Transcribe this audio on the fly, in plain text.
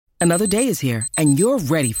Another day is here, and you're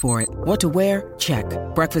ready for it. What to wear? Check.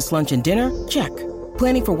 Breakfast, lunch, and dinner? Check.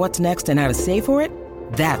 Planning for what's next and how to save for it?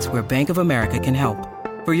 That's where Bank of America can help.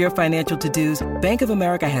 For your financial to-dos, Bank of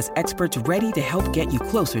America has experts ready to help get you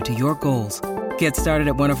closer to your goals. Get started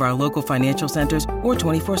at one of our local financial centers or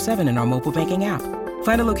 24/7 in our mobile banking app.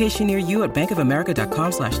 Find a location near you at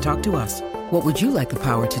bankofamerica.com/talktous. What would you like the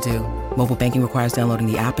power to do? Mobile banking requires downloading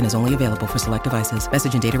the app and is only available for select devices.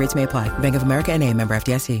 Message and data rates may apply. Bank of America N.A., member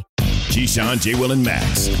FDIC. Keyshawn, J. Will, and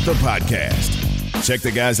Max, the podcast. Check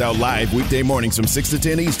the guys out live weekday mornings from 6 to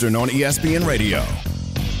 10 Eastern on ESPN Radio.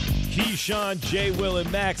 Keyshawn, J. Will,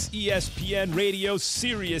 and Max, ESPN Radio,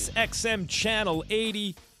 Sirius XM Channel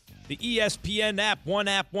 80. The ESPN app, one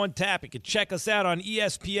tap. You can check us out on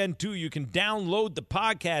ESPN2. You can download the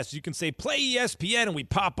podcast. You can say, play ESPN, and we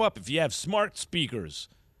pop up if you have smart speakers.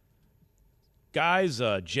 Guys,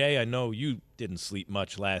 Jay, I know you didn't sleep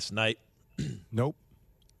much last night. Nope.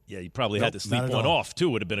 Yeah, you probably had to sleep one off, too.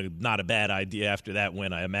 Would have been not a bad idea after that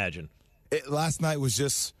win, I imagine. Last night was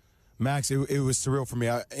just, Max, it was surreal for me.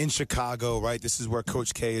 In Chicago, right? This is where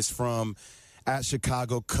Coach K is from. At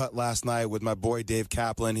Chicago, cut last night with my boy Dave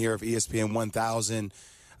Kaplan here of ESPN 1000.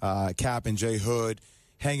 Cap and Jay Hood,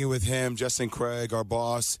 hanging with him, Justin Craig, our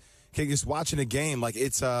boss. Just watching a game. Like,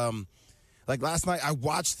 it's, like last night, I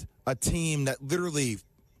watched a team that literally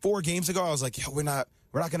 4 games ago, I was like, yo, we're not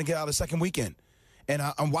going to get out of the second weekend. And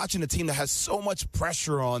I'm watching a team that has so much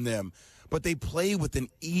pressure on them, but they play with an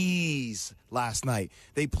ease last night.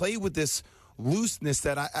 They play with this looseness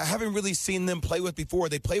that I haven't really seen them play with before.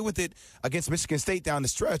 They play with it against Michigan State down the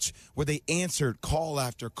stretch where they answered call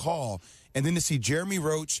after call. And then to see Jeremy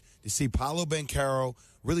Roach, to see Paolo Banchero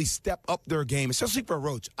really step up their game, especially for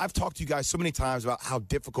Roach. I've talked to you guys so many times about how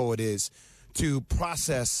difficult it is to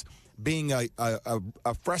process being a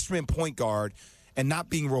freshman point guard and not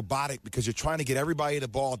being robotic because you're trying to get everybody the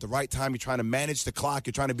ball at the right time. You're trying to manage the clock.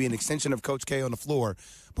 You're trying to be an extension of Coach K on the floor.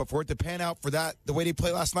 But for it to pan out for that, the way they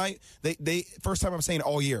played last night, they first time I'm saying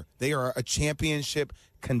all year, they are a championship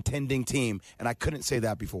contending team, and I couldn't say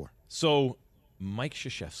that before. So Mike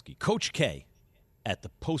Krzyzewski, Coach K, at the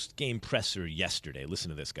post-game presser yesterday. Listen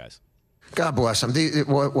to this, guys. God bless them.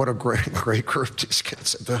 What a great group these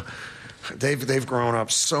kids. They've grown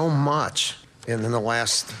up so much in the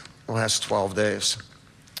last 12 days.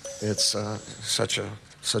 It's such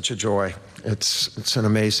a joy. It's an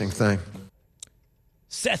amazing thing.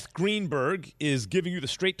 Seth Greenberg is giving you the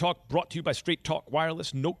Straight Talk, brought to you by Straight Talk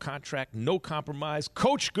Wireless. No contract, no compromise.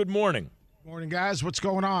 Coach, good morning. Morning, guys. What's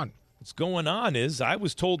going on? What's going on is I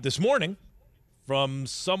was told this morning from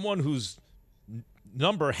someone whose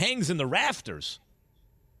number hangs in the rafters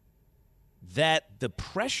that the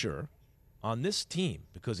pressure on this team,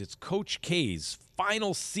 because it's Coach K's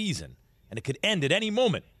final season, and it could end at any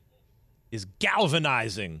moment, is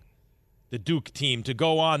galvanizing the Duke team to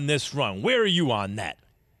go on this run. Where are you on that?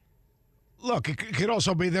 Look, it could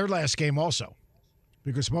also be their last game also,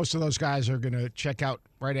 because most of those guys are going to check out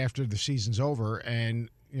right after the season's over, and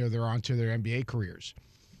they're on to their NBA careers.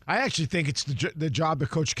 I actually think it's the job that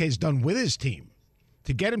Coach K's done with his team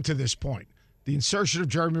to get him to this point. The insertion of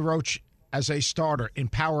Jeremy Roach as a starter,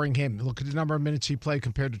 empowering him. Look at the number of minutes he played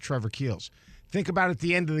compared to Trevor Keels. Think about at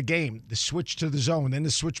the end of the game, the switch to the zone, then the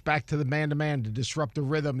switch back to the man-to-man to disrupt the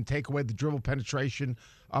rhythm and take away the dribble penetration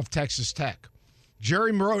of Texas Tech.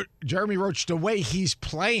 Jeremy Roach, the way he's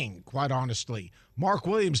playing, quite honestly. Mark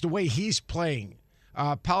Williams, the way he's playing.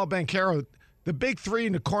 Paolo Banchero, the big three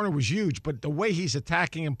in the corner was huge, but the way he's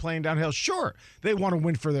attacking and playing downhill, sure, they want to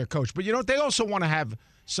win for their coach. But, they also want to have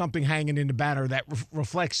something hanging in the banner that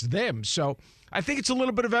reflects them. So I think it's a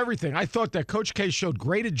little bit of everything. I thought that Coach K showed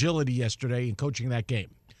great agility yesterday in coaching that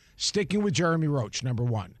game. Sticking with Jeremy Roach, number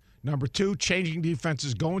one. Number two, changing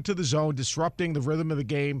defenses, going to the zone, disrupting the rhythm of the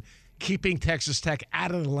game, keeping Texas Tech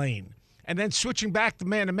out of the lane. And then switching back to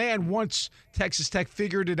man-to-man once Texas Tech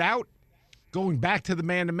figured it out, going back to the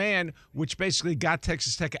man-to-man, which basically got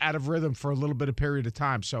Texas Tech out of rhythm for a little bit of period of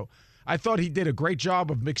time. So I thought he did a great job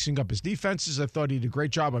of mixing up his defenses. I thought he did a great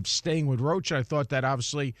job of staying with Roach. I thought that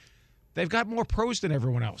obviously they've got more pros than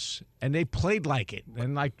everyone else, and they played like it.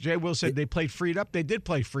 And like Jay Will said, they played freed up. They did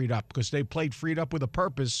play freed up because they played freed up with a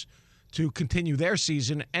purpose to continue their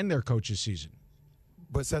season and their coach's season.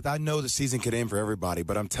 But, Seth, I know the season could end for everybody,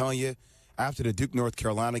 but I'm telling you, after the Duke North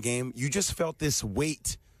Carolina game, you just felt this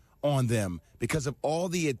weight on them because of all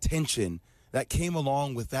the attention that came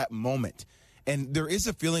along with that moment. And there is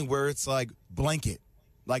a feeling where it's like blanket.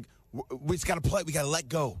 Like, we just got to play. We got to let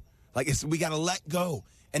go. We got to let go.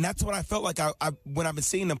 And that's what I felt like when I've been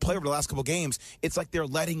seeing them play over the last couple games. It's like they're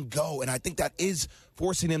letting go, and I think that is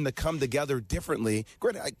forcing them to come together differently.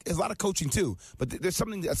 Granted, there's a lot of coaching too, but there's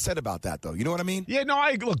something that's said about that, though. You know what I mean? Yeah, no,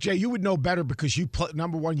 look, Jay, you would know better because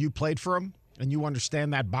number one, you played for him, and you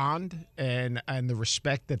understand that bond and the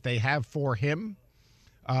respect that they have for him.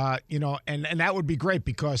 And that would be great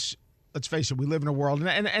because, let's face it, we live in a world.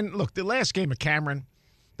 And look, the last game at Cameron,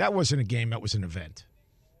 that wasn't a game, that was an event.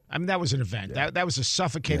 I mean, that was an event. Yeah. That was a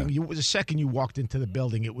suffocating. Yeah. The second you walked into the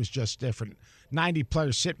building, it was just different. 90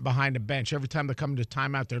 players sitting behind the bench. Every time they come to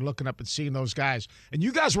timeout, they're looking up and seeing those guys. And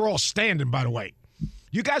you guys were all standing, by the way.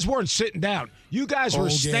 You guys weren't sitting down. You guys were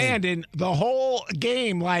standing the whole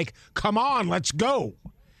game like, come on, let's go.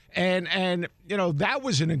 And that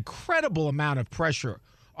was an incredible amount of pressure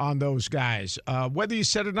on those guys, whether you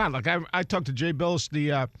said it or not. Like I talked to Jay Bills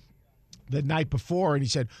the night before, and he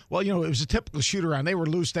said, well, it was a typical shoot-around. They were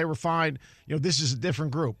loose. They were fine. This is a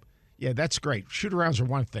different group. Yeah, that's great. Shoot-arounds are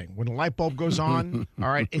one thing. When the light bulb goes on, all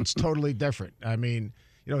right, it's totally different. I mean,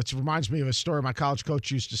 it reminds me of a story my college coach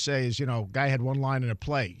used to say is, guy had one line in a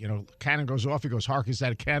play. Cannon goes off. He goes, hark, is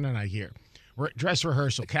that a cannon I hear? Dress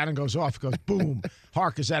rehearsal. Cannon goes off. He goes, boom,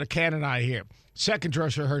 hark, is that a cannon I hear? Second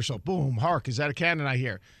dress rehearsal. Boom, hark, is that a cannon I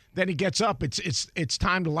hear? Then he gets up. It's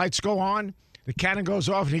time. The lights go on. The cannon goes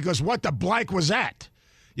off, and he goes, what the blank was that?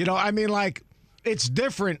 It's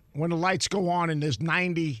different when the lights go on and there's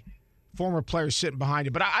 90 former players sitting behind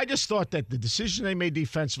you. But I just thought that the decision they made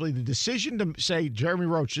defensively, the decision to say, Jeremy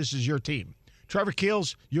Roach, this is your team. Trevor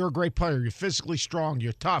Keels, you're a great player. You're physically strong.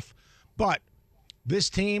 You're tough. But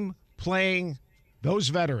this team playing those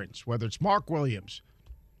veterans, whether it's Mark Williams,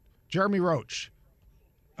 Jeremy Roach,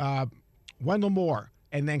 Wendell Moore,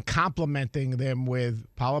 and then complementing them with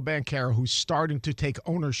Paolo Banchero, who's starting to take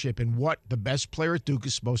ownership in what the best player at Duke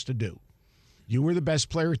is supposed to do. You were the best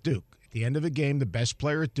player at Duke. At the end of the game, the best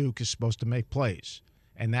player at Duke is supposed to make plays,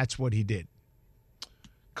 and that's what he did.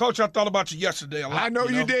 Coach, I thought about you yesterday a lot. I know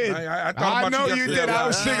you did. I thought about you did. I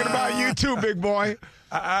was thinking about you too, big boy.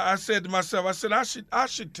 I said to myself, I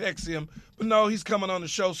should text him, but no, he's coming on the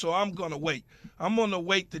show, so I'm going to wait. I'm going to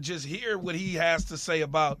wait to just hear what he has to say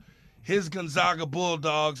about his Gonzaga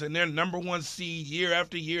Bulldogs and their number one seed year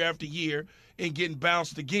after year after year and getting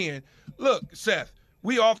bounced again. Look, Seth,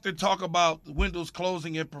 we often talk about windows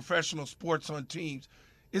closing in professional sports on teams.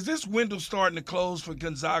 Is this window starting to close for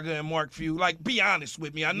Gonzaga and Mark Few? Like, be honest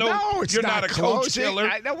with me. I know you're not a coach killer.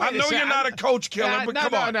 I know you're not a coach killer, but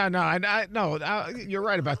come on. No, you're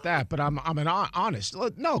right about that, but I'm honest.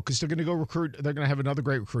 No, because they're going to go recruit. They're going to have another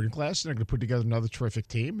great recruiting class, and they're going to put together another terrific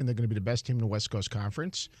team, and they're going to be the best team in the West Coast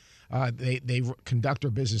Conference. They conduct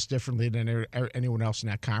their business differently than anyone else in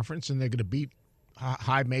that conference, and they're going to beat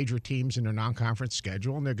high major teams in their non-conference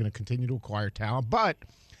schedule, and they're going to continue to acquire talent. But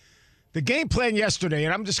the game plan yesterday,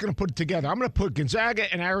 and I'm just going to put it together. I'm going to put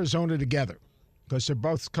Gonzaga and Arizona together because they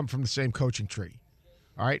both come from the same coaching tree.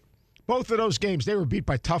 All right? Both of those games, they were beat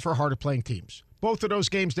by tougher, harder-playing teams. Both of those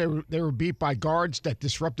games, they were beat by guards that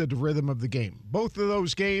disrupted the rhythm of the game. Both of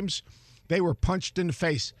those games, they were punched in the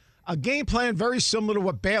face. A game plan very similar to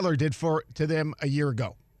what Baylor did to them a year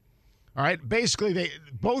ago. All right? Basically,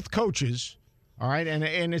 both coaches, all right, and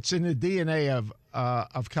it's in the DNA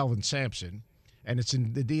of Kelvin Sampson, and it's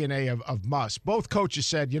in the DNA of Muss. Both coaches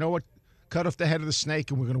said, you know what, cut off the head of the snake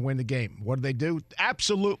and we're going to win the game. What did they do?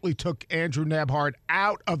 Absolutely took Andrew Nembhard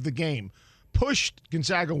out of the game, pushed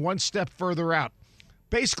Gonzaga one step further out,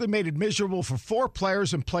 basically made it miserable for four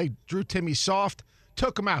players and played Drew Timme soft,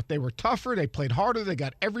 took them out. They were tougher. They played harder. They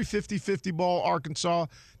got every 50-50 ball, Arkansas.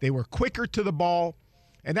 They were quicker to the ball,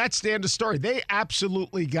 and that's the end of the story. They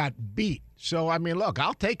absolutely got beat. So, I mean, look,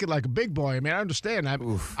 I'll take it like a big boy. I mean, I understand.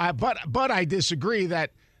 But I disagree that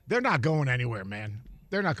they're not going anywhere, man.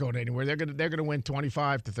 They're not going anywhere. They're gonna win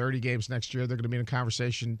 25 to 30 games next year. They're going to be in a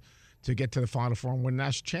conversation to get to the Final Four and win the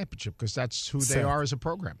national championship because that's who they are as a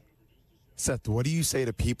program. Seth, what do you say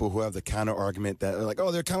to people who have the counter argument that are like, oh,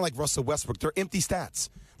 they're kind of like Russell Westbrook. They're empty stats.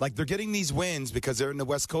 Like, they're getting these wins because they're in the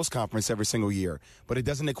West Coast Conference every single year, but it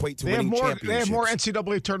doesn't equate to winning championships. They have more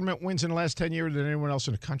NCAA tournament wins in the last 10 years than anyone else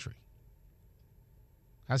in the country.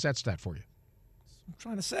 How's that stat for you? I'm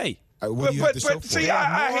trying to say. But see,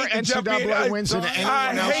 I hate to jump in. I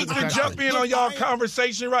hate to jump in on y'all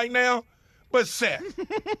conversation right now, but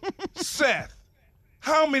Seth,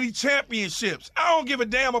 how many championships? I don't give a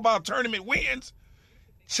damn about tournament wins.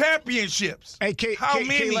 Championships. Hey, how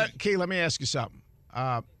many? Key, let me ask you something.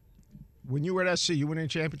 When you were at SC, you win any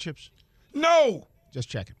championships? No. Just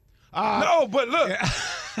checking. No, but look.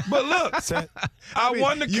 But look, I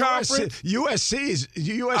won the conference. USC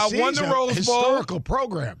I won the Rose Bowl. Historical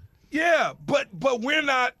program. Yeah, but we're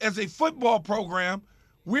not, as a football program,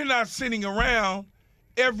 we're not sitting around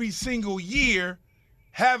every single year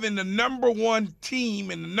having the number one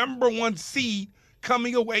team and the number one seed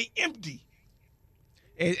coming away empty.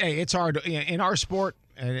 It's hard in our sport,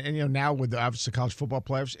 and now with obviously college football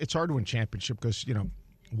playoffs, it's hard to win championship because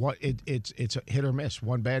it's a hit or miss,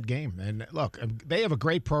 one bad game. And look, they have a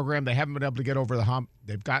great program. They haven't been able to get over the hump.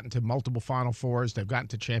 They've gotten to multiple Final Fours. They've gotten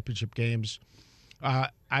to championship games.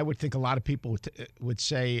 I would think a lot of people would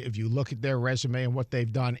say if you look at their resume and what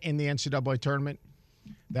they've done in the NCAA tournament,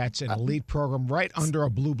 that's an elite program right under a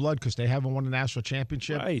blue blood because they haven't won a national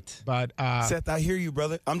championship. Right. But Seth, I hear you,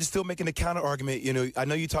 brother. I'm just still making a counter argument. I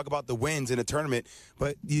know you talk about the wins in a tournament,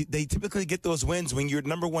 but they typically get those wins when you're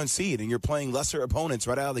number one seed and you're playing lesser opponents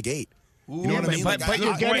right out of the gate. You know what I mean? But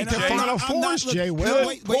you're getting to Final Fours, Jay.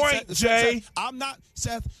 Wait, Jay. I'm not,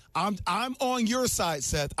 Seth. I'm on your side,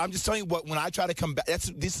 Seth. I'm just telling you when I try to come back,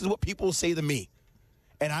 this is what people say to me.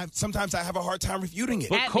 And sometimes I have a hard time refuting it.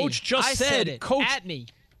 But Coach just said,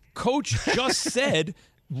 Coach just said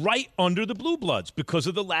right under the Blue Bloods because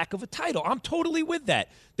of the lack of a title. I'm totally with that.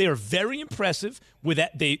 They are very impressive with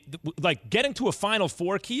that. They like getting to a Final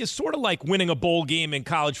Four. Key is sort of like winning a bowl game in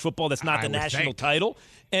college football. That's not the national title.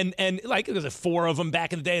 And like there's 4 of them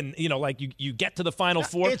back in the day, and you get to the Final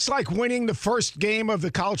Four. It's like winning the first game of the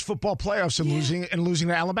college football playoffs and losing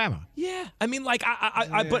to Alabama. Yeah, I mean, like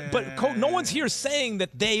but no one's here saying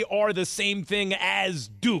that they are the same thing as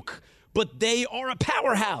Duke, but they are a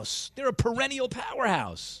powerhouse. They're a perennial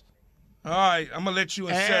powerhouse. All right, I'm gonna let you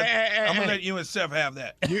and Seth. I'm gonna let you and Seth have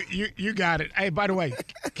that. You got it. Hey, by the way,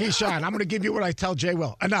 Keyshawn, I'm gonna give you what I tell Jay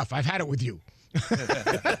Will. Enough. I've had it with you.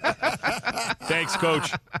 Thanks,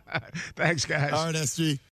 Coach. Thanks, guys. All right,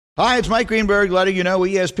 SG. Hi, it's Mike Greenberg letting you know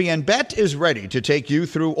ESPN Bet is ready to take you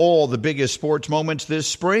through all the biggest sports moments this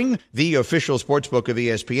spring. The official sportsbook of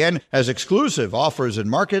ESPN has exclusive offers and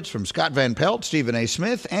markets from Scott Van Pelt, Stephen A.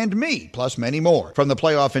 Smith, and me, plus many more. From the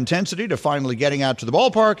playoff intensity to finally getting out to the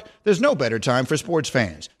ballpark, there's no better time for sports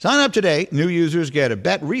fans. Sign up today. New users get a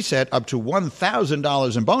bet reset up to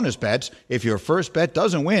 $1,000 in bonus bets if your first bet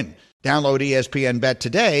doesn't win. Download ESPN Bet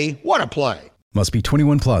today. What a play. Must be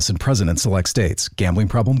 21 plus and present in select states. Gambling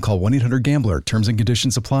problem? Call 1-800-GAMBLER. Terms and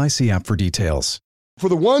conditions apply. See app for details. For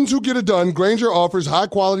the ones who get it done, Grainger offers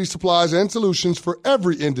high-quality supplies and solutions for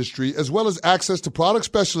every industry, as well as access to product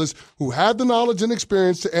specialists who have the knowledge and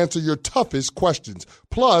experience to answer your toughest questions.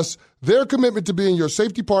 Plus, their commitment to being your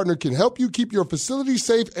safety partner can help you keep your facility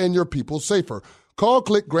safe and your people safer. Call,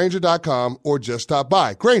 click Grainger.com, or just stop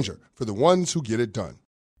by. Grainger, for the ones who get it done.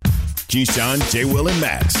 Keyshawn, J. Will, and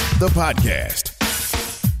Max, the podcast.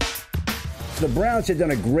 The Browns had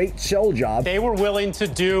done a great shell job. They were willing to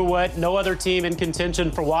do what no other team in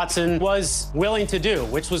contention for Watson was willing to do,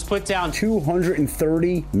 which was put down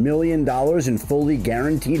 $230 million in fully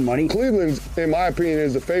guaranteed money. Cleveland, in my opinion,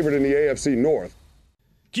 is the favorite in the AFC North.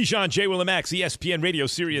 Keyshawn, J. Will, and Max, ESPN Radio,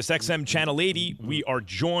 Sirius XM Channel 80. We are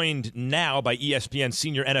joined now by ESPN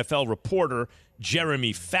senior NFL reporter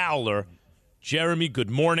Jeremy Fowler. Jeremy, good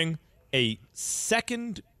morning. A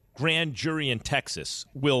second grand jury in Texas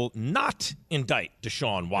will not indict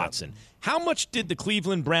Deshaun Watson. How much did the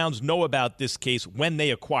Cleveland Browns know about this case when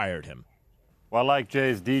they acquired him? Well, like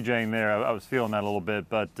Jay's DJing there, I was feeling that a little bit.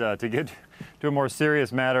 But to get to a more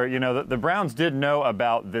serious matter, the Browns did know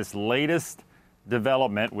about this latest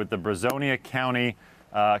development with the Brazonia County,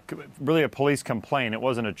 really a police complaint. It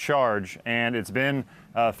wasn't a charge, and it's been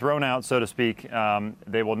thrown out, so to speak.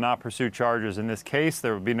 They will not pursue charges in this case.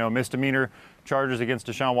 There will be no misdemeanor charges against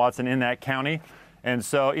Deshaun Watson in that county. And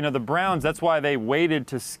so, the Browns, that's why they waited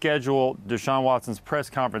to schedule Deshaun Watson's press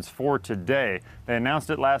conference for today. They announced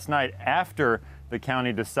it last night after the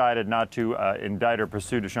county decided not to indict or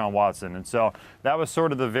pursue Deshaun Watson. And so that was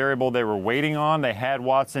sort of the variable they were waiting on. They had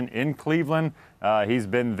Watson in Cleveland. He's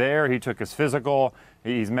been there. He took his physical.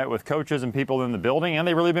 He's met with coaches and people in the building, and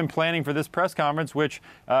they've really been planning for this press conference, which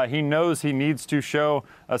he knows he needs to show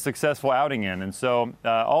a successful outing in. And so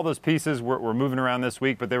all those pieces were moving around this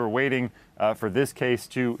week, but they were waiting for this case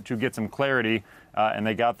to get some clarity, and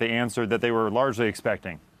they got the answer that they were largely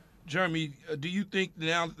expecting. Jeremy, do you think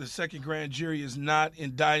now that the second grand jury is not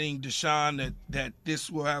indicting Deshaun that this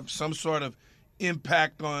will have some sort of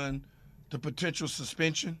impact on the potential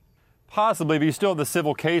suspension? Possibly, but you still have the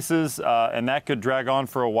civil cases, and that could drag on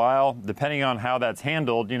for a while, depending on how that's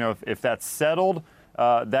handled. If that's settled,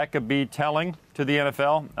 that could be telling to the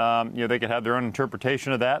NFL. They could have their own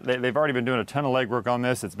interpretation of that. They've already been doing a ton of legwork on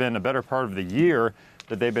this. It's been a better part of the year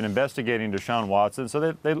that they've been investigating Deshaun Watson,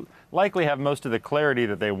 so they likely have most of the clarity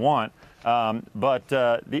that they want. But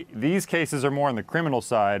these cases are more on the criminal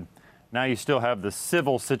side. Now you still have the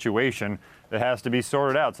civil situation that has to be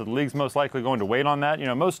sorted out. So the league's most likely going to wait on that.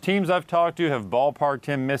 Most teams I've talked to have ballparked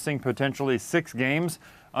him missing potentially 6 games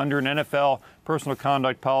under an NFL personal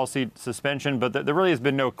conduct policy suspension, but there really has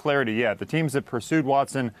been no clarity yet. The teams that pursued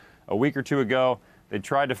Watson a week or two ago, they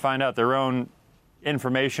tried to find out their own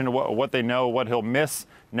information, what they know, what he'll miss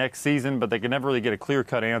next season, but they could never really get a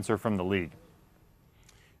clear-cut answer from the league.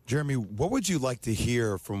 Jeremy, what would you like to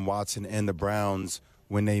hear from Watson and the Browns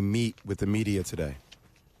when they meet with the media today?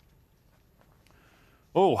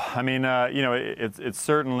 Oh, I mean, it's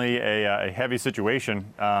certainly a heavy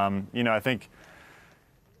situation. I think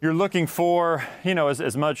you're looking for,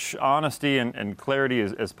 as much honesty and clarity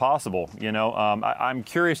as possible. I'm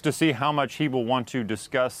curious to see how much he will want to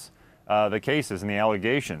discuss the cases and the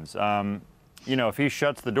allegations. If he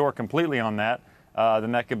shuts the door completely on that,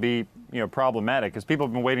 then that could be, problematic, because people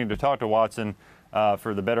have been waiting to talk to Watson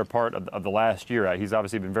for the better part of the last year. He's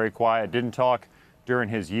obviously been very quiet, didn't talk during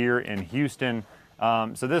his year in Houston.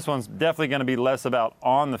 So this one's definitely going to be less about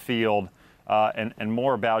on the field and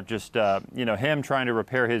more about just, him trying to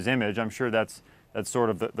repair his image. I'm sure that's sort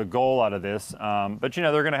of the goal out of this. But,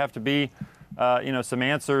 they're going to have to be, some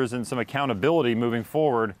answers and some accountability moving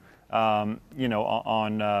forward, on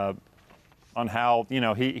how,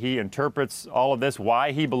 he interprets all of this,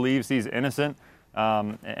 why he believes he's innocent,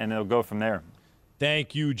 and they'll go from there.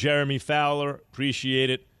 Thank you, Jeremy Fowler.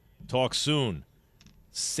 Appreciate it. Talk soon.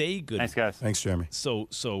 Say good. Thanks, guys. Thanks, Jeremy. So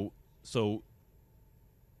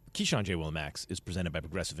Keyshawn J. Will and Max is presented by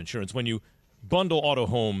Progressive Insurance. When you bundle auto,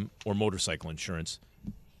 home, or motorcycle insurance,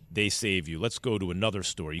 they save you. Let's go to another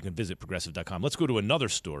story. You can visit Progressive.com. Let's go to another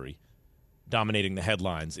story dominating the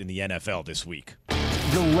headlines in the NFL this week.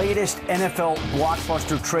 The latest NFL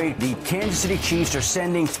blockbuster trade. The Kansas City Chiefs are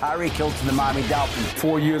sending Tyreek Hill to the Miami Dolphins.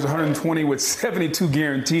 4 years, 120 with 72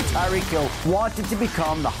 guaranteed. Tyreek Hill wanted to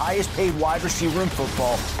become the highest paid wide receiver in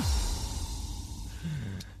football.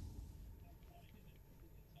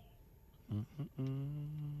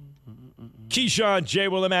 Keyshawn, J.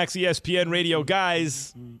 Will and Max, ESPN Radio.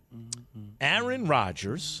 Guys, Aaron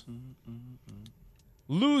Rodgers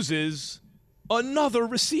loses another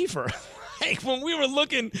receiver. Like, when we were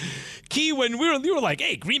looking, when we were like,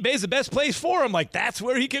 hey, Green Bay's the best place for him. Like, that's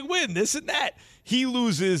where he can win, this and that. He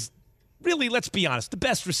loses, really, let's be honest, the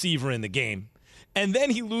best receiver in the game. And then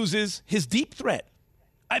he loses his deep threat.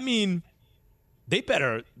 I mean, they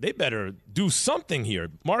better do something here.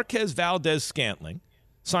 Marquez Valdez-Scantling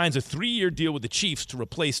signs a 3-year deal with the Chiefs to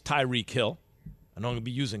replace Tyreek Hill. I'm going to be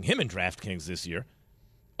using him in DraftKings this year.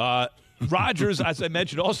 Rodgers, as I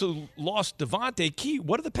mentioned, also lost Devontae Key.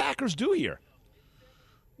 What do the Packers do here?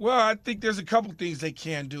 Well, I think there's a couple things they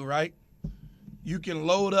can do, right? You can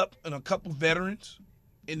load up on a couple veterans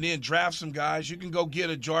and then draft some guys. You can go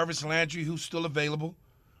get a Jarvis Landry who's still available,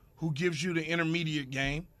 who gives you the intermediate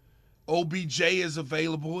game. OBJ is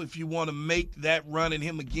available if you want to make that run in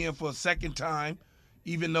him again for a second time.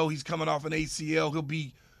 Even though he's coming off an ACL, he'll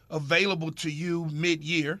be available to you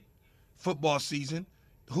mid-year football season.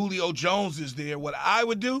 Julio Jones is there. What I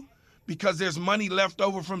would do, because there's money left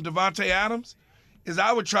over from Devontae Adams, is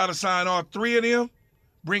I would try to sign all 3 of them,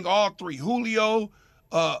 bring all 3, Julio,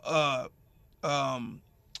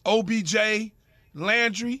 OBJ,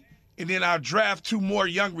 Landry, and then I'll draft 2 more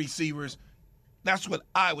young receivers. That's what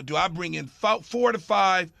I would do. I bring in 4 to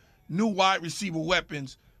 5 new wide receiver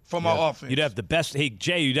weapons for my offense. You'd have the best,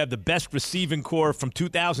 you'd have the best receiving core from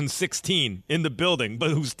 2016 in the building,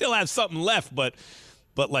 but who still have something left, but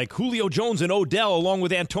like Julio Jones and Odell, along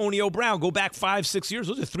with Antonio Brown, go back 5-6 years.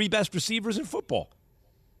 Those are 3 best receivers in football.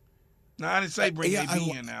 No, I didn't say bring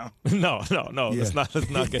AB in now. No. Yeah. Let's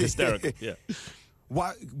not get hysterical. Yeah.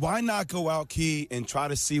 Why not go out, Key, and try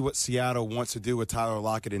to see what Seattle wants to do with Tyler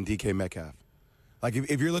Lockett and DK Metcalf? Like,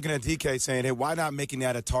 if you're looking at DK saying, hey, why not making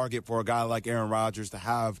that a target for a guy like Aaron Rodgers to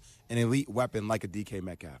have an elite weapon like a DK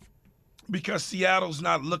Metcalf? Because Seattle's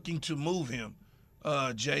not looking to move him,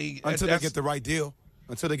 Jay. Until they get the right deal.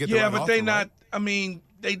 Until they get the right offer, they're not. Right? I mean,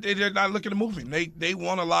 they're not looking to move him. They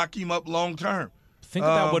want to lock him up long term. Think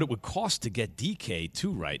about what it would cost to get DK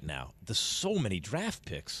too right now. There's so many draft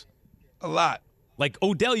picks. A lot. Like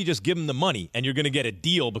Odell, you just give him the money, and you're going to get a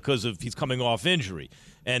deal because of he's coming off injury.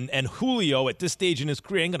 And Julio, at this stage in his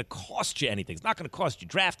career, ain't going to cost you anything. It's not going to cost you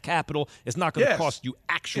draft capital. It's not going to cost you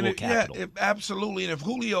actual capital. Yeah, absolutely. And if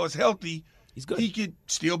Julio is healthy, he's good. He could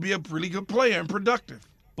still be a really good player and productive.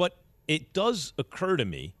 But it does occur to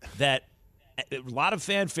me that a lot of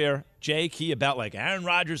fanfare, Jay Key, about like Aaron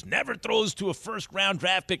Rodgers never throws to a first-round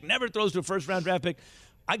draft pick,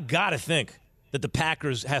 I got to think that the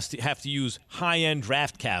Packers have to use high-end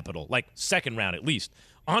draft capital, like second round at least,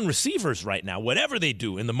 on receivers right now, whatever they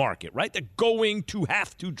do in the market, right? They're going to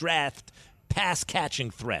have to draft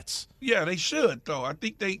pass-catching threats. Yeah, they should, though. I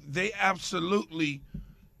think they absolutely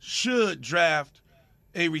should draft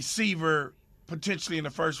a receiver potentially in the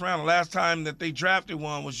first round. The last time that they drafted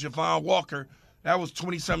one was Javon Walker. That was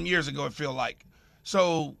 20-something years ago, it feel like.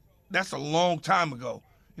 So that's a long time ago.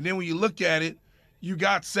 And then when you look at it, you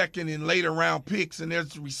got second and later round picks, and there's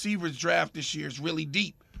the receivers draft this year is really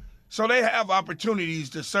deep. So they have opportunities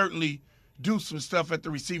to certainly do some stuff at the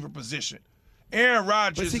receiver position. Aaron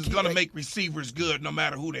Rodgers is going to make receivers good no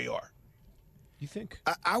matter who they are. You think?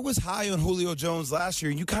 I was high on Julio Jones last year,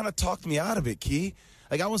 and you kind of talked me out of it, Key.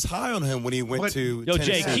 Like, I was high on him when he went to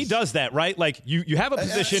Tennessee. Jay, he does that, right? Like, you have a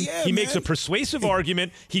position, he makes a persuasive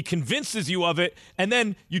argument, he convinces you of it, and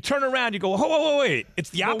then you turn around, you go, oh, wait, it's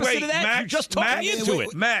the opposite of that? Max, you just talked me into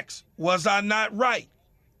it. Max, was I not right?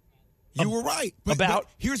 You were right. But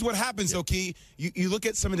here's what happens, though, Key. You look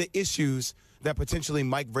at some of the issues that potentially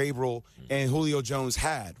Mike Vrabel and Julio Jones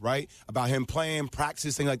had, right? About him playing,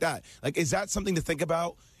 practice, things like that. Like, is that something to think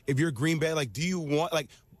about if you're Green Bay? Like, do you want, like,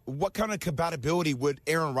 what kind of compatibility would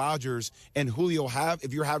Aaron Rodgers and Julio have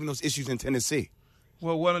if you're having those issues in Tennessee?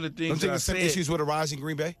 Well, one of the things that I said, issues would arise in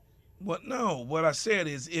Green Bay? What I said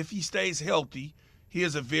is if he stays healthy, he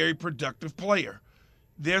is a very productive player.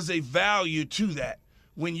 There's a value to that.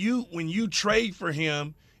 When you trade for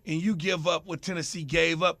him and you give up what Tennessee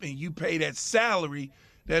gave up and you pay that salary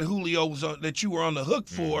that Julio was on, that you were on the hook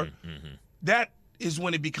for, that is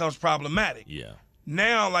when it becomes problematic. Yeah.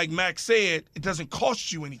 Now, like Max said, it doesn't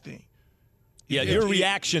cost you anything. Yeah, your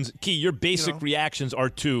reactions, Key, your basic reactions are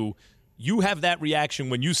to, you have that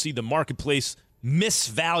reaction when you see the marketplace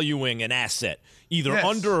misvaluing an asset, either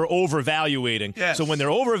under or overvaluating. Yes. So when they're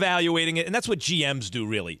overvaluating it, and that's what GMs do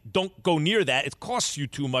really, don't go near that. It costs you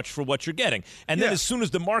too much for what you're getting. And then as soon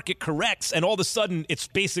as the market corrects and all of a sudden it's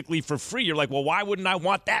basically for free, you're like, well, why wouldn't I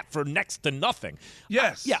want that for next to nothing?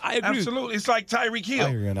 Yes. I agree. Absolutely. It's like Tyreek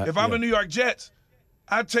Hill. If I'm the New York Jets,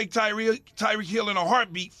 I'd take Tyreek Hill in a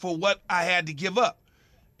heartbeat for what I had to give up.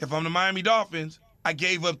 If I'm the Miami Dolphins, I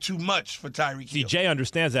gave up too much for Tyreek Hill. See, Jay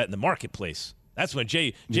understands that in the marketplace. That's when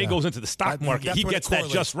Jay goes into the stock market. He gets that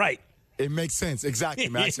just right. It makes sense. Exactly,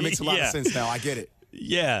 Max. It makes a lot of sense now. I get it.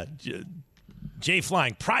 Yeah. Jay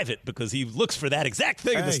flying private because he looks for that exact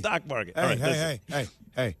thing in the stock market.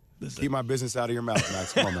 Hey. Keep my business out of your mouth,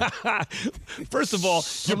 Max. Come on, man. First of all,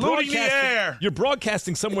 you're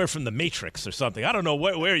broadcasting somewhere from the Matrix or something. I don't know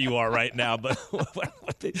where you are right now, but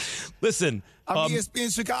listen. I'm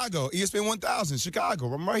ESPN Chicago, ESPN 1000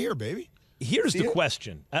 Chicago. I'm right here, baby. Here's the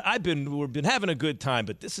question. We've been having a good time,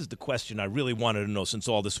 but this is the question I really wanted to know since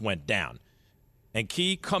all this went down. And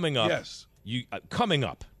Key, coming up, coming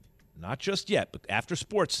up, not just yet, but after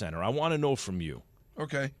Sports Center, I want to know from you.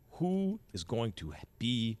 Okay. Who is going to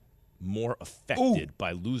be more affected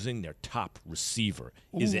by losing their top receiver?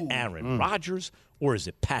 Is it Aaron Rodgers or is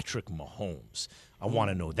it Patrick Mahomes? I want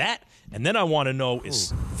to know that. And then I want to know,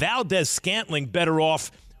 is Valdez-Scantling better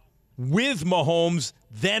off with Mahomes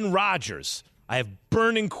than Rodgers? I have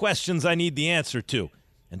burning questions I need the answer to.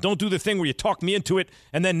 And don't do the thing where you talk me into it,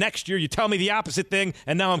 and then next year you tell me the opposite thing,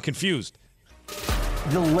 and now I'm confused.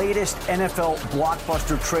 The latest NFL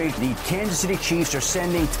blockbuster trade. The Kansas City Chiefs are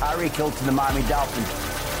sending Tyreek Hill to the Miami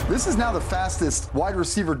Dolphins. This is now the fastest wide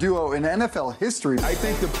receiver duo in NFL history. I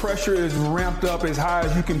think the pressure is ramped up as high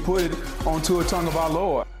as you can put it onto a tongue of our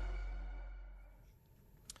Lord.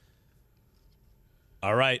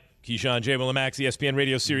 All right. Keyshawn, J. Will, and Max, ESPN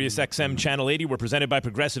Radio, Sirius XM, Channel 80. We're presented by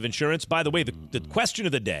Progressive Insurance. By the way, the question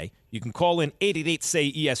of the day, you can call in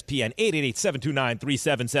 888-SAY-ESPN,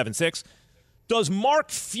 888-729-3776. Does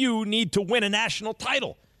Mark Few need to win a national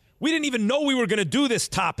title? We didn't even know we were going to do this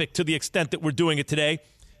topic to the extent that we're doing it today.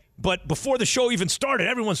 But before the show even started,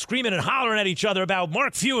 everyone's screaming and hollering at each other about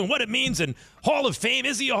Mark Few and what it means and Hall of Fame.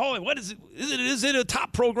 Is he a Hall? What is it? Is it a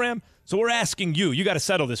top program? So we're asking you. You got to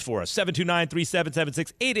settle this for us.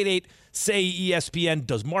 729-3776, 888-SAY-ESPN.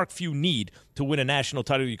 Does Mark Few need to win a national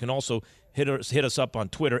title? You can also hit us up on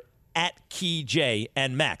Twitter at KeyJ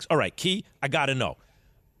and Max. All right, Key, I got to know.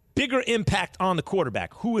 Bigger impact on the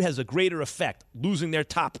quarterback. Who has a greater effect losing their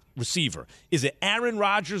top receiver? Is it Aaron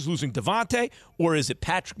Rodgers losing Devontae, or is it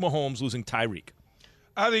Patrick Mahomes losing Tyreek?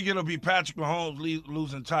 I think it'll be Patrick Mahomes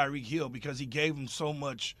losing Tyreek Hill because he gave him so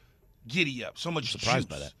much giddy up, so much surprised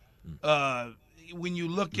juice. by that. When you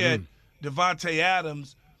look at Devontae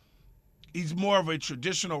Adams, he's more of a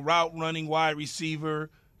traditional route-running wide receiver,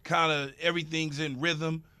 kind of everything's in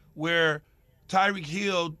rhythm, where Tyreek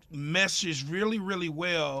Hill meshes really, really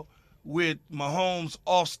well with Mahomes'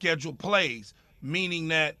 off-schedule plays, meaning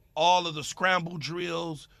that all of the scramble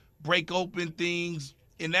drills, break open things,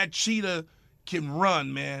 and that cheetah can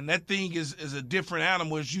run, man. That thing is a different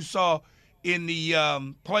animal. As you saw in the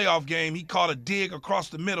playoff game, he caught a dig across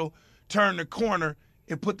the middle, turned the corner,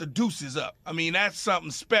 and put the deuces up. I mean, that's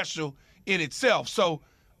something special in itself. So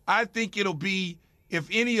I think it'll be, if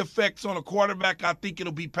any effects on a quarterback, I think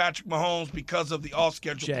it'll be Patrick Mahomes because of the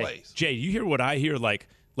off-schedule plays. Jay, you hear what I hear? Like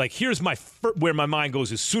here's where my mind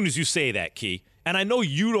goes as soon as you say that, Key. And I know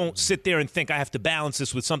you don't sit there and think I have to balance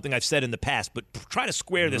this with something I've said in the past, but try to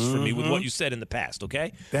square this for me with what you said in the past,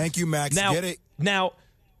 okay? Thank you, Max. Get it. Now,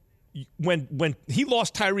 when he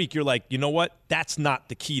lost Tyreek, you're like, you know what? That's not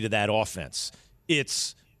the key to that offense.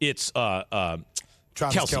 It's Travis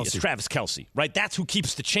Kelce. It's Travis Kelce, right? That's who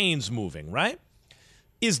keeps the chains moving, right?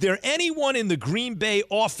 Is there anyone in the Green Bay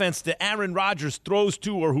offense that Aaron Rodgers throws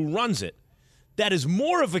to or who runs it that is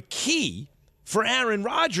more of a key for Aaron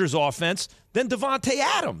Rodgers' offense than Davante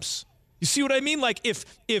Adams? You see what I mean? Like if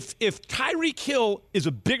Tyreek Hill is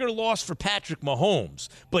a bigger loss for Patrick Mahomes,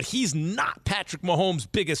 but he's not Patrick Mahomes'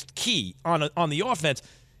 biggest key on the offense,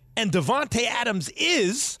 and Davante Adams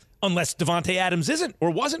is, unless Davante Adams isn't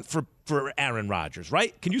or wasn't for Aaron Rodgers,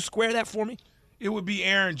 right? Can you square that for me? It would be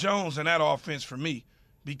Aaron Jones in that offense for me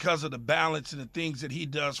because of the balance and the things that he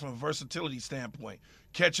does from a versatility standpoint.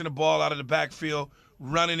 Catching the ball out of the backfield,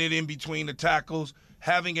 running it in between the tackles,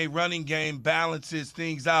 having a running game balances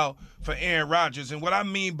things out for Aaron Rodgers. And what I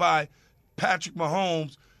mean by Patrick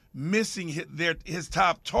Mahomes missing his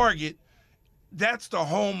top target, that's the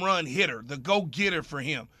home run hitter, the go-getter for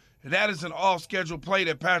him. That is an off-schedule play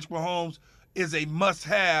that Patrick Mahomes is a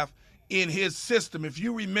must-have in his system. If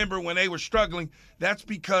you remember when they were struggling, that's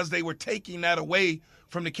because they were taking that away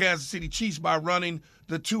from the Kansas City Chiefs by running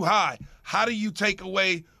the too high. How do you take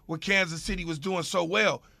away what Kansas City was doing so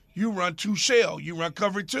well? You run two shell. You run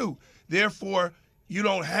cover two. Therefore, you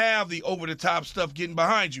don't have the over-the-top stuff getting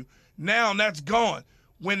behind you. Now that's gone.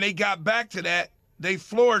 When they got back to that, they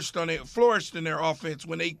flourished in their offense.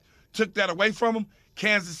 When they took that away from them,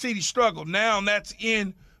 Kansas City struggled. Now that's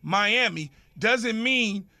in Miami. Doesn't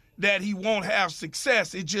mean that he won't have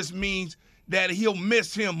success. It just means that he'll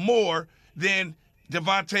miss him more than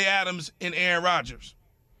Davante Adams and Aaron Rodgers.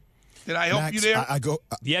 Did I help Max, you there?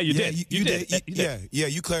 Yeah, you did. You did. Yeah,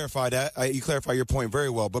 you clarified that. You clarified your point very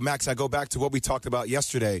well. But, Max, I go back to what we talked about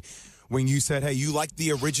yesterday when you said, hey, you like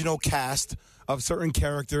the original cast of certain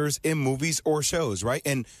characters in movies or shows, right?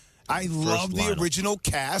 And I love the original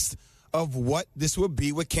cast of what this would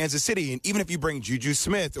be with Kansas City. And even if you bring Juju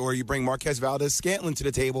Smith or you bring Marquez Valdez-Scantling to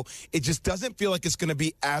the table, it just doesn't feel like it's going to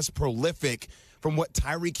be as prolific from what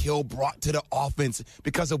Tyreek Hill brought to the offense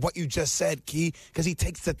because of what you just said, Key, because he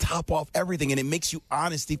takes the top off everything, and it makes you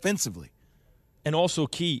honest defensively. And also,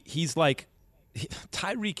 Key, he's like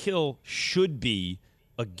Tyreek Hill should be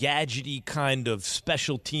a gadgety kind of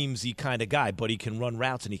special teamsy kind of guy, but he can run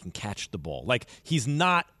routes and he can catch the ball. Like, he's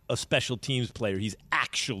not a special teams player. He's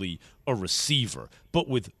actually a receiver, but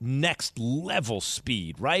with next level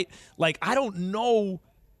speed, right? Like, I don't know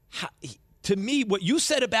how to me, what you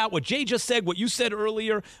said about what Jay just said, what you said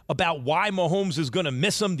earlier about why Mahomes is going to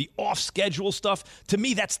miss him, the off-schedule stuff, to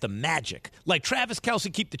me, that's the magic. Like Travis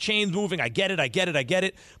Kelce, keep the chains moving. I get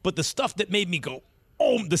it. But the stuff that made me go,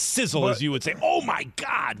 oh, the sizzle, as you would say, oh, my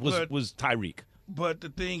God, was Tyreek. But the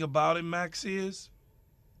thing about it, Max, is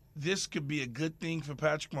this could be a good thing for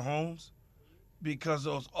Patrick Mahomes because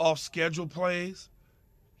those off-schedule plays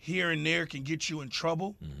here and there can get you in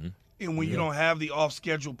trouble. Mm-hmm. And when you don't have the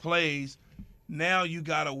off-schedule plays, now you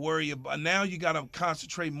got to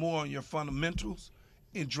concentrate more on your fundamentals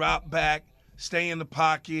and drop back, stay in the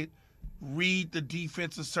pocket, read the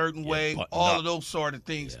defense a certain way, all of those sort of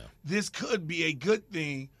things. Yeah. This could be a good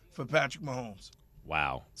thing for Patrick Mahomes.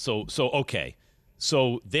 Wow. So okay.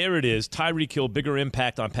 So there it is. Tyreek Hill, bigger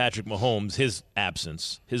impact on Patrick Mahomes, his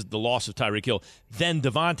absence, the loss of Tyreek Hill. Then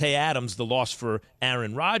Davante Adams, the loss for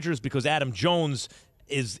Aaron Rodgers, because Adam Jones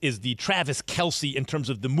is the Travis Kelce in terms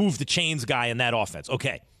of the move the chains guy in that offense.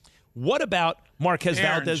 Okay. What about Marquez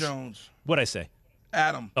Valdez? Aaron Jones. What'd I say?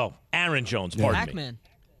 Aaron Jones. Pardon Pac-Man. me.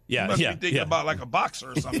 Yeah, you must be thinking about like a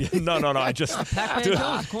boxer or something. No. I just, Pac-Man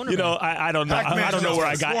Jones, cornerback. I don't know. I don't know where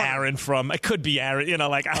I got Aaron from. It could be Aaron.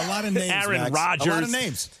 Like a lot of names. Aaron Max. Rodgers. A lot of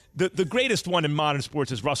names. The greatest one in modern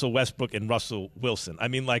sports is Russell Westbrook and Russell Wilson. I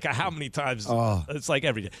mean, like how many times? It's like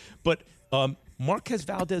every day. But Marquez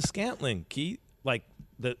Valdez-Scantling, Key, like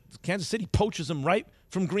the Kansas City poaches him right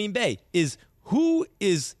from Green Bay. Who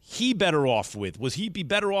is he better off with? Was he be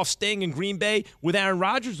better off staying in Green Bay with Aaron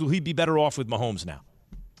Rodgers? Or will he be better off with Mahomes now?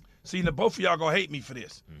 See, now both of y'all going to hate me for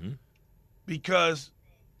this because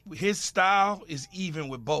his style is even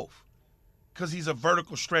with both because he's a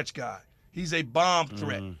vertical stretch guy. He's a bomb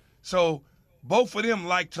threat. So both of them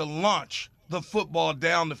like to launch the football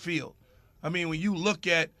down the field. I mean, when you look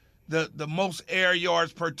at the most air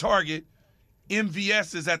yards per target,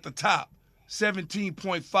 MVS is at the top,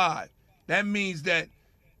 17.5. That means that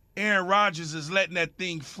Aaron Rodgers is letting that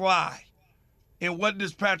thing fly. And what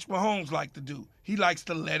does Patrick Mahomes like to do? He likes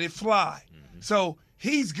to let it fly. So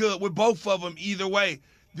he's good with both of them either way.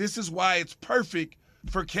 This is why it's perfect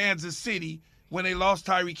for Kansas City. When they lost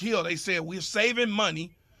Tyreek Hill, they said, we're saving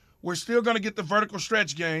money. We're still going to get the vertical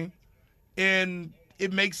stretch game. And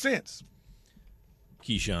it makes sense.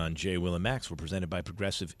 Keyshawn, Jay, Will, and Max were presented by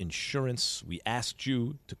Progressive Insurance. We asked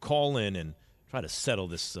you to call in and try to settle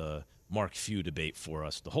this Mark Few debate for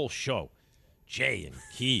us. The whole show. Jay and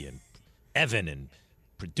Key and Evan and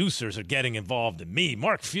producers are getting involved, and me,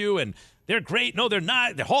 Mark Few, and they're great. No, they're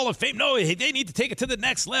not. They're Hall of Fame. No, they need to take it to the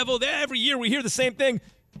next level. Every year we hear the same thing.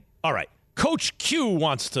 All right. Coach Q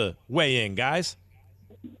wants to weigh in, guys.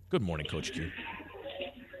 Good morning, Coach Q.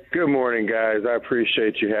 Good morning, guys. I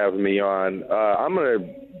appreciate you having me on. I'm going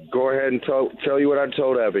to go ahead and tell you what I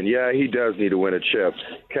told Evan. Yeah, he does need to win a chip.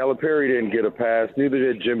 Calipari didn't get a pass. Neither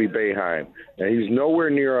did Jimmy Boeheim. And he's nowhere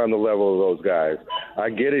near on the level of those guys. I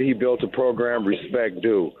get it. He built a program. Respect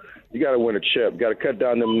due. You got to win a chip. Got to cut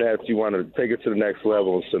down them nets. You want to take it to the next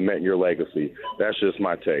level and cement your legacy. That's just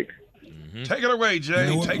my take. Take it away,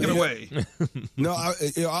 Jay. Take it away. No,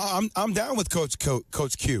 I'm down with Coach Q,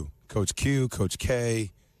 Coach Q, Coach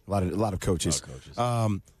K, a lot of coaches.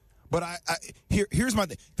 But here's my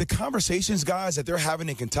thing. The conversations, guys, that they're having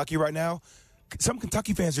in Kentucky right now, some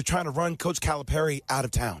Kentucky fans are trying to run Coach Calipari out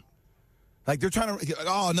of town. Like, they're trying to,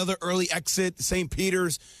 another early exit, St.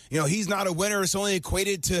 Peter's. He's not a winner. It's only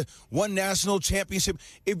equated to one national championship.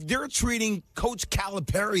 If they're treating Coach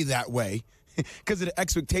Calipari that way because of the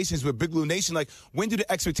expectations with Big Blue Nation, like, when do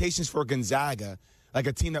the expectations for Gonzaga, like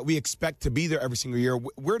a team that we expect to be there every single year,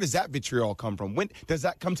 where does that vitriol come from? When does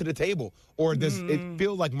that come to the table? Or does it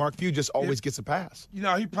feel like Mark Few just always gets a pass?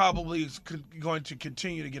 He probably is going to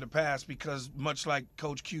continue to get a pass because, much like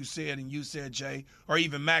Coach Q said and you said, Jay, or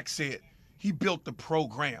even Max said, he built the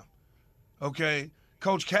program, okay?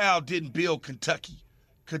 Coach Cal didn't build Kentucky.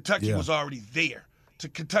 Kentucky was already there.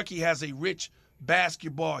 Kentucky has a rich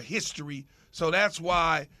basketball history, so that's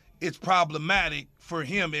why it's problematic for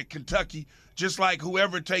him at Kentucky. Just like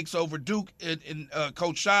whoever takes over Duke and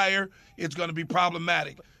Coach Shire, it's going to be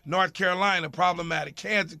problematic. North Carolina, problematic.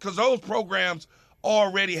 Kansas, because those programs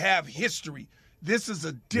already have history. This is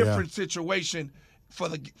a different situation for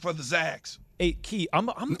the Zags. Hey, Key,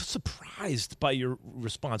 I'm surprised by your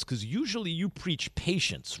response because usually you preach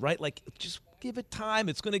patience, right? Like, just give it time.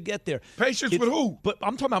 It's going to get there. Patience with who? But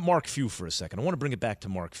I'm talking about Mark Few for a second. I want to bring it back to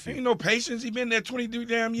Mark Few. Ain't no patience. He's been there 22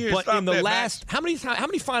 damn years. But in the last, how many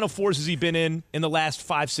Final Fours has he been in the last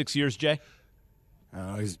 5-6 years, Jay?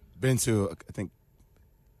 He's been to, I think,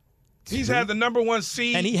 he's had the number one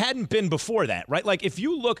seed. And he hadn't been before that, right? Like, if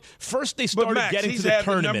you look, first they started getting to the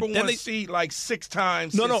tournament. He's had the number one seed like 6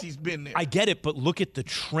 times since he's been there. I get it, but look at the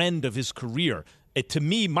trend of his career. To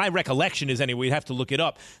me, my recollection is, anyway, we'd have to look it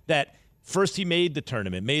up, that first he made the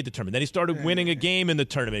tournament. Then he started winning a game in the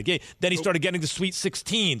tournament. Then he started getting to Sweet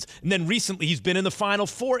 16s. And then recently he's been in the Final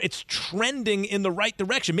Four. It's trending in the right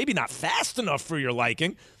direction. Maybe not fast enough for your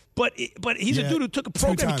liking, but he's a dude who took a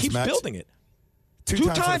program and keeps building it. Two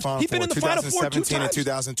times. He's been in the Final Four 2 times. 2017 and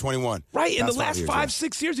 2021. Right. In the last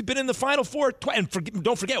 5-6 years, he's been in the Final Four. And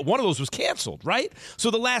don't forget, one of those was canceled, right?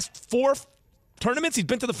 So the last 4 tournaments, he's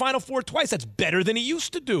been to the Final Four twice. That's better than he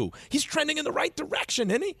used to do. He's trending in the right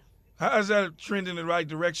direction, isn't he? How is that a trend in the right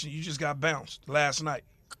direction? You just got bounced last night.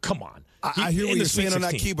 Come on. I hear what you're saying on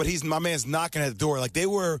that, Key, but my man's knocking at the door. Like, they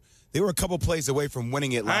were a couple plays away from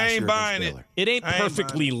winning it last year. I ain't buying it. It ain't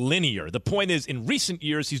perfectly linear. The point is, in recent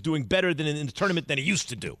years, he's doing better than in the tournament than he used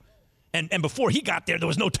to do. And before he got there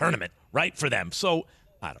was no tournament, right, for them. So,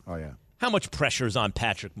 I don't know. Oh, yeah. How much pressure is on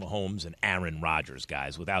Patrick Mahomes and Aaron Rodgers,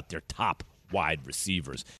 guys, without their top wide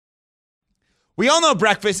receivers? We all know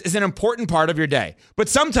breakfast is an important part of your day, but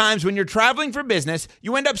sometimes when you're traveling for business,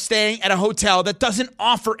 you end up staying at a hotel that doesn't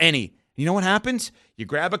offer any. You know what happens? You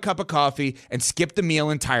grab a cup of coffee and skip the meal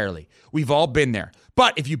entirely. We've all been there.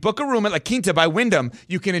 But if you book a room at La Quinta by Wyndham,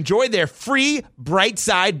 you can enjoy their free Bright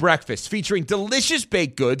Side breakfast featuring delicious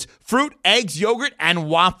baked goods, fruit, eggs, yogurt, and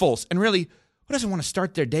waffles. And really, who doesn't want to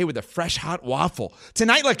start their day with a fresh, hot waffle?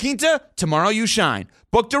 Tonight, La Quinta, tomorrow you shine.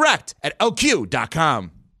 Book direct at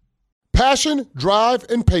lq.com. Passion, drive,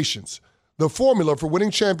 and patience. The formula for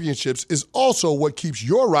winning championships is also what keeps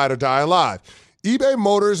your ride or die alive. eBay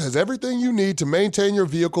Motors has everything you need to maintain your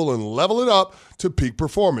vehicle and level it up to peak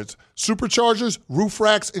performance. Superchargers, roof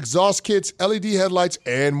racks, exhaust kits, LED headlights,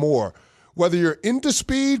 and more. Whether you're into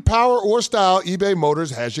speed, power, or style, eBay Motors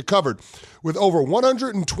has you covered. With over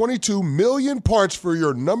 122 million parts for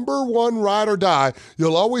your number one ride or die,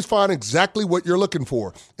 you'll always find exactly what you're looking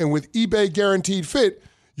for. And with eBay Guaranteed Fit,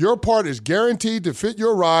 your part is guaranteed to fit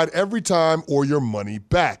your ride every time or your money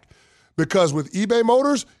back. Because with eBay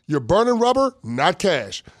Motors, you're burning rubber, not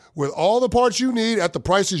cash. With all the parts you need at the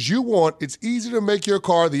prices you want, it's easy to make your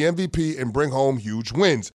car the MVP and bring home huge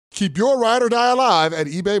wins. Keep your ride or die alive at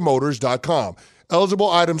ebaymotors.com.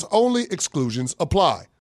 Eligible items only. Exclusions apply.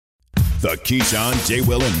 The Keyshawn, J.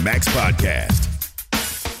 Will, and Max podcast.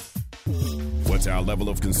 What's our level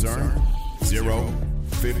of concern? 0,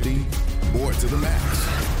 50, or to the max?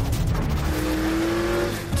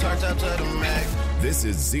 Turn up to the max. This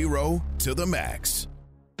is 0 to the max.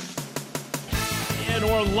 And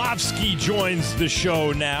Orlovsky joins the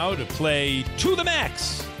show now to play To the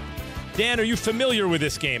Max. Dan, are you familiar with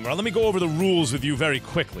this game? Well, let me go over the rules with you very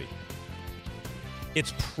quickly.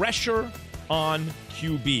 It's pressure on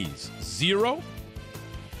QBs. 0,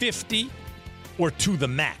 50, or to the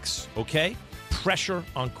max, okay? Pressure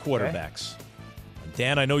on quarterbacks. Okay.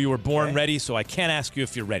 Dan, I know you were born ready, so I can't ask you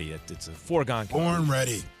if you're ready. It's a foregone conclusion. Born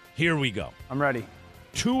ready. Here we go. I'm ready.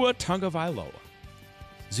 Tua Tagovailoa.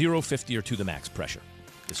 0, 50, or to the max pressure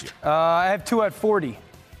this year. I have Tua at 40.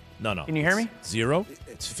 No. Can you hear me? 0,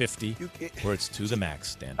 it's 50, or it's to the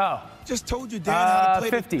max, Dan. Oh. Just told you, Dan, how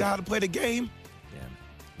to play the game. Dan,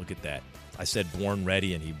 look at that. I said born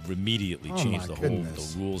ready, and he immediately changed the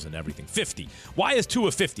rules and everything. 50. Why is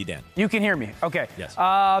Tua 50, Dan? You can hear me. Okay. Yes.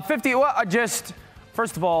 50, well,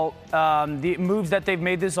 first of all, the moves that they've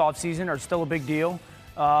made this offseason are still a big deal.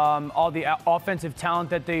 All the offensive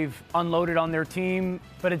talent that they've unloaded on their team,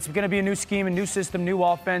 but it's going to be a new scheme, a new system, new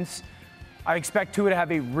offense. I expect Tua to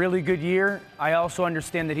have a really good year. I also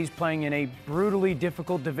understand that he's playing in a brutally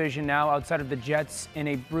difficult division now outside of the Jets in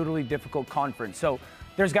a brutally difficult conference. So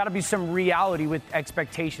there's got to be some reality with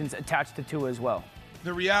expectations attached to Tua as well.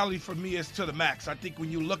 The reality for me is to the max. I think when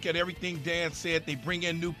you look at everything Dan said, they bring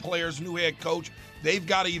in new players, new head coach. They've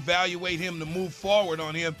got to evaluate him to move forward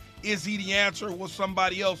on him. Is he the answer, or will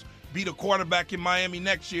somebody else be the quarterback in Miami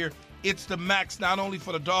next year? It's the max, not only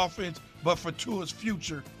for the Dolphins, but for Tua's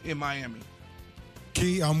future in Miami.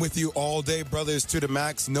 Key, I'm with you all day, brothers. To the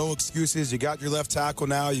max. No excuses. You got your left tackle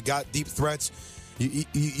now. You got deep threats.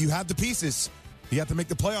 You have the pieces. You have to make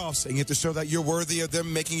the playoffs, and you have to show that you're worthy of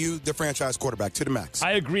them making you the franchise quarterback. To the max.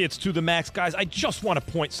 I agree. It's to the max. Guys, I just want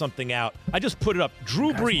to point something out. I just put it up.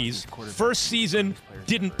 Drew Brees, first season,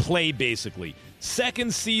 didn't play basically.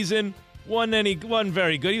 Second season, wasn't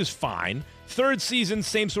very good. He was fine. Third season,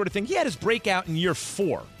 same sort of thing. He had his breakout in year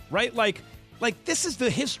 4, right? Like this is the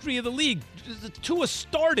history of the league. Tua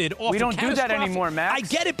started off. We don't do that anymore, Max. I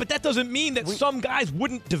get it, but that doesn't mean that some guys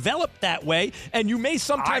wouldn't develop that way, and you may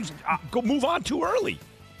sometimes move on too early.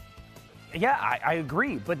 Yeah, I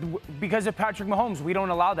agree, but because of Patrick Mahomes, we don't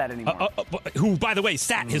allow that anymore. Who, by the way,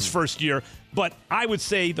 sat his first year. But I would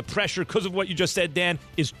say the pressure, because of what you just said, Dan,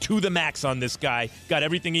 is to the max on this guy. Got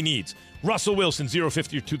everything he needs. Russell Wilson,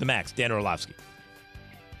 0-50 to the max. Dan Orlovsky.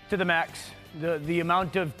 To the max. The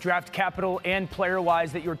amount of draft capital and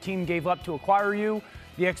player-wise that your team gave up to acquire you,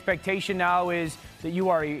 the expectation now is that you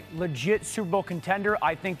are a legit Super Bowl contender.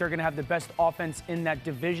 I think they're going to have the best offense in that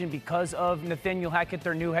division because of Nathaniel Hackett,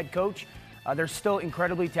 their new head coach. They're still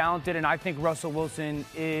incredibly talented, and I think Russell Wilson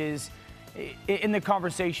is in the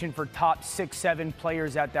conversation for top 6-7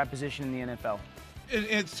 players at that position in the NFL.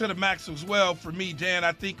 It's to the max as well for me, Dan.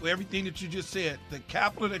 I think everything that you just said, the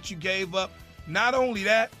capital that you gave up, not only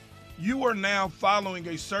that, you are now following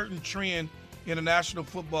a certain trend in the National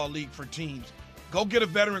Football League for teams. Go get a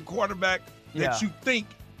veteran quarterback that you think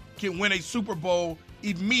can win a Super Bowl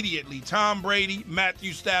immediately. Tom Brady,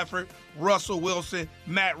 Matthew Stafford, Russell Wilson,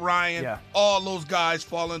 Matt Ryan, all those guys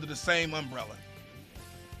fall under the same umbrella.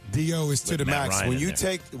 Dio is to the max. Ryan When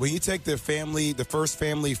you take the first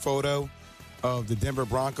family photo of the Denver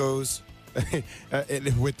Broncos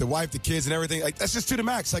with the wife, the kids, and everything, like that's just to the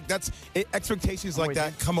max. Like expectations like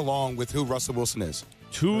that come along with who Russell Wilson is.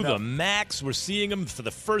 To the max. We're seeing him for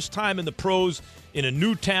the first time in the pros in a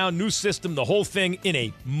new town, new system, the whole thing in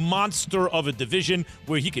a monster of a division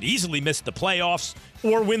where he could easily miss the playoffs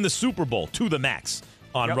or win the Super Bowl. To the max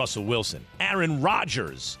on Russell Wilson. Aaron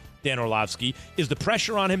Rodgers, Dan Orlovsky, is the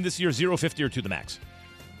pressure on him this year 0-50 or to the max?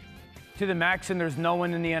 To the max, and there's no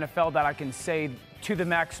one in the NFL that I can say to the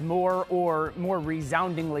max more or more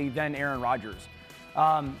resoundingly than Aaron Rodgers.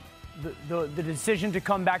 The decision to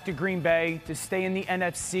come back to Green Bay, to stay in the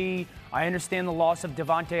NFC, I understand the loss of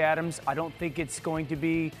Devontae Adams. I don't think it's going to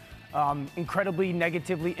be incredibly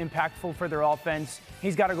negatively impactful for their offense.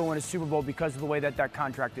 He's got to go win a Super Bowl because of the way that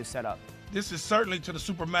contract is set up. this is certainly to the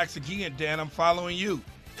Supermax again, Dan. I'm following you.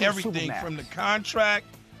 Everything from the contract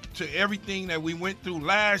to everything that we went through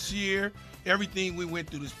last year, everything we went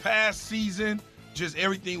through this past season, just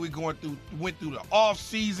everything went through the off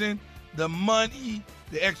season, the money,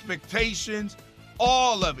 the expectations,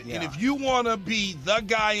 all of it. Yeah. And if you want to be the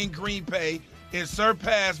guy in Green Bay and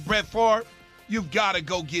surpass Brett Favre, you've got to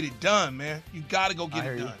go get it done, man. You got to go get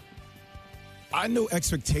it done. I know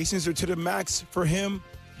expectations are to the max for him,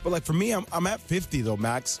 but like for me, I'm at 50 though,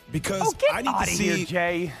 Max, because I need to see here,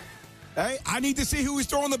 Jay. I need to see who he's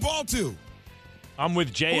throwing the ball to. I'm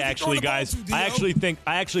with Jay, actually, guys. I actually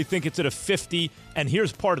think it's at a 50, and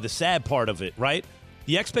here's part of the sad part of it, right?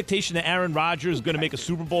 The expectation that Aaron Rodgers is going to make a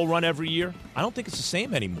Super Bowl run every year, I don't think it's the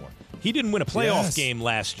same anymore. He didn't win a playoff game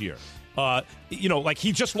last year. Like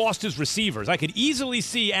he just lost his receivers. I could easily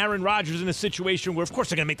see Aaron Rodgers in a situation where, of course,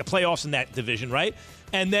 they're going to make the playoffs in that division, right?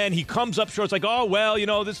 And then he comes up short. It's like, oh, well,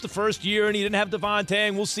 this is the first year, and he didn't have Devontae,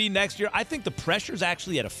 and we'll see next year. I think the pressure's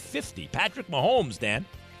actually at a 50. Patrick Mahomes, Dan.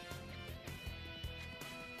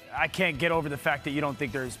 I can't get over the fact that you don't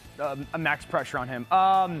think there's a max pressure on him.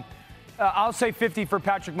 I'll say 50 for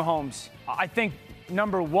Patrick Mahomes. I think,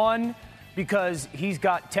 number one, because he's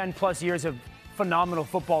got 10-plus years of phenomenal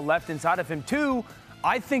football left inside of him. Two,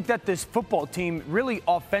 I think that this football team really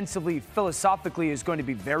offensively, philosophically is going to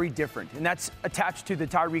be very different, and that's attached to the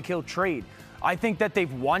Tyreek Hill trade. I think that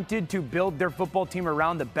they've wanted to build their football team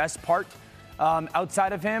around the best part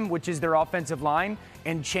outside of him, which is their offensive line,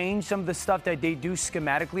 and change some of the stuff that they do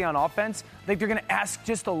schematically on offense. I think they're going to ask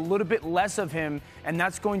just a little bit less of him, and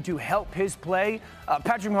that's going to help his play.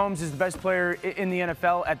 Patrick Mahomes is the best player in the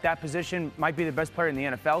NFL at that position, might be the best player in the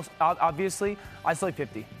NFL, obviously. I say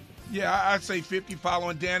 50. Yeah, I'd say 50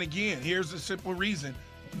 following Dan again. Here's the simple reason.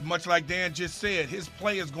 Much like Dan just said, his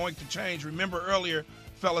play is going to change. Remember earlier,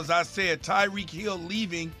 fellas, I said Tyreek Hill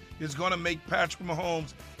leaving is going to make Patrick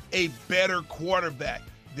Mahomes a better quarterback.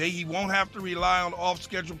 He won't have to rely on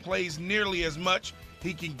off-schedule plays nearly as much.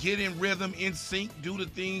 He can get in rhythm, in sync, do the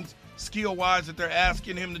things skill-wise that they're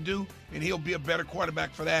asking him to do, and he'll be a better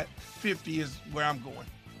quarterback for that. 50 is where I'm going.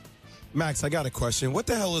 Max, I got a question. What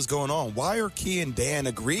the hell is going on? Why are Key and Dan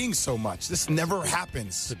agreeing so much? This never happens.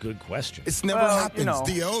 It's a good question. It's never happens.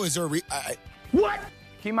 D.O., is there what?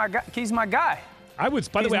 Key's my guy. I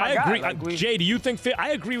would. By the way, I agree. Jay, do you think I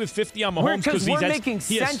agree with 50 on Mahomes because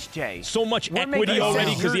he has Jay. so much equity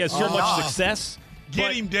already because he has so much success?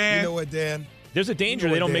 Get him, Dan. You know what, Dan? There's a danger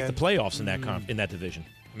they don't make the playoffs in that division.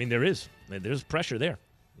 I mean, there is. There's pressure there.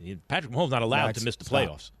 Patrick Mahomes not allowed to miss the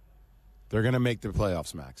playoffs. They're going to make the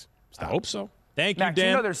playoffs, Max. I hope so. Thank you, Max, Dan.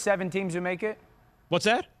 you know there's 7 teams who make it? What's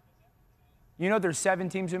that? You know there's 7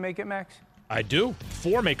 teams who make it, Max? I do.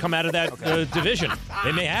 4 may come out of that division.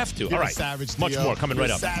 They may have to. All right. Savage, much more coming right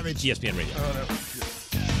up. Savage. ESPN Radio.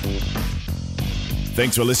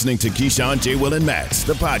 Thanks for listening to Keyshawn, J. Will, and Max,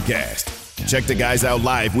 the podcast. Check the guys out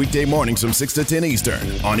live weekday mornings from 6 to 10 Eastern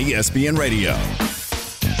on ESPN Radio.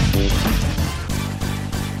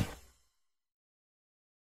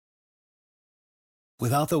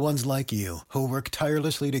 Without the ones like you, who work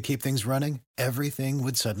tirelessly to keep things running, everything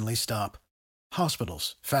would suddenly stop.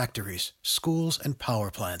 Hospitals, factories, schools, and power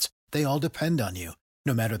plants, they all depend on you.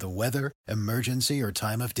 No matter the weather, emergency, or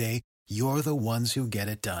time of day, you're the ones who get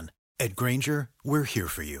it done. At Grainger, we're here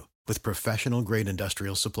for you with professional-grade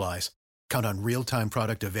industrial supplies. Count on real-time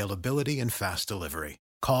product availability and fast delivery.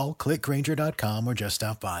 Call, click Grainger.com, or just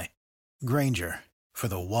stop by. Grainger, for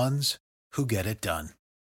the ones who get it done.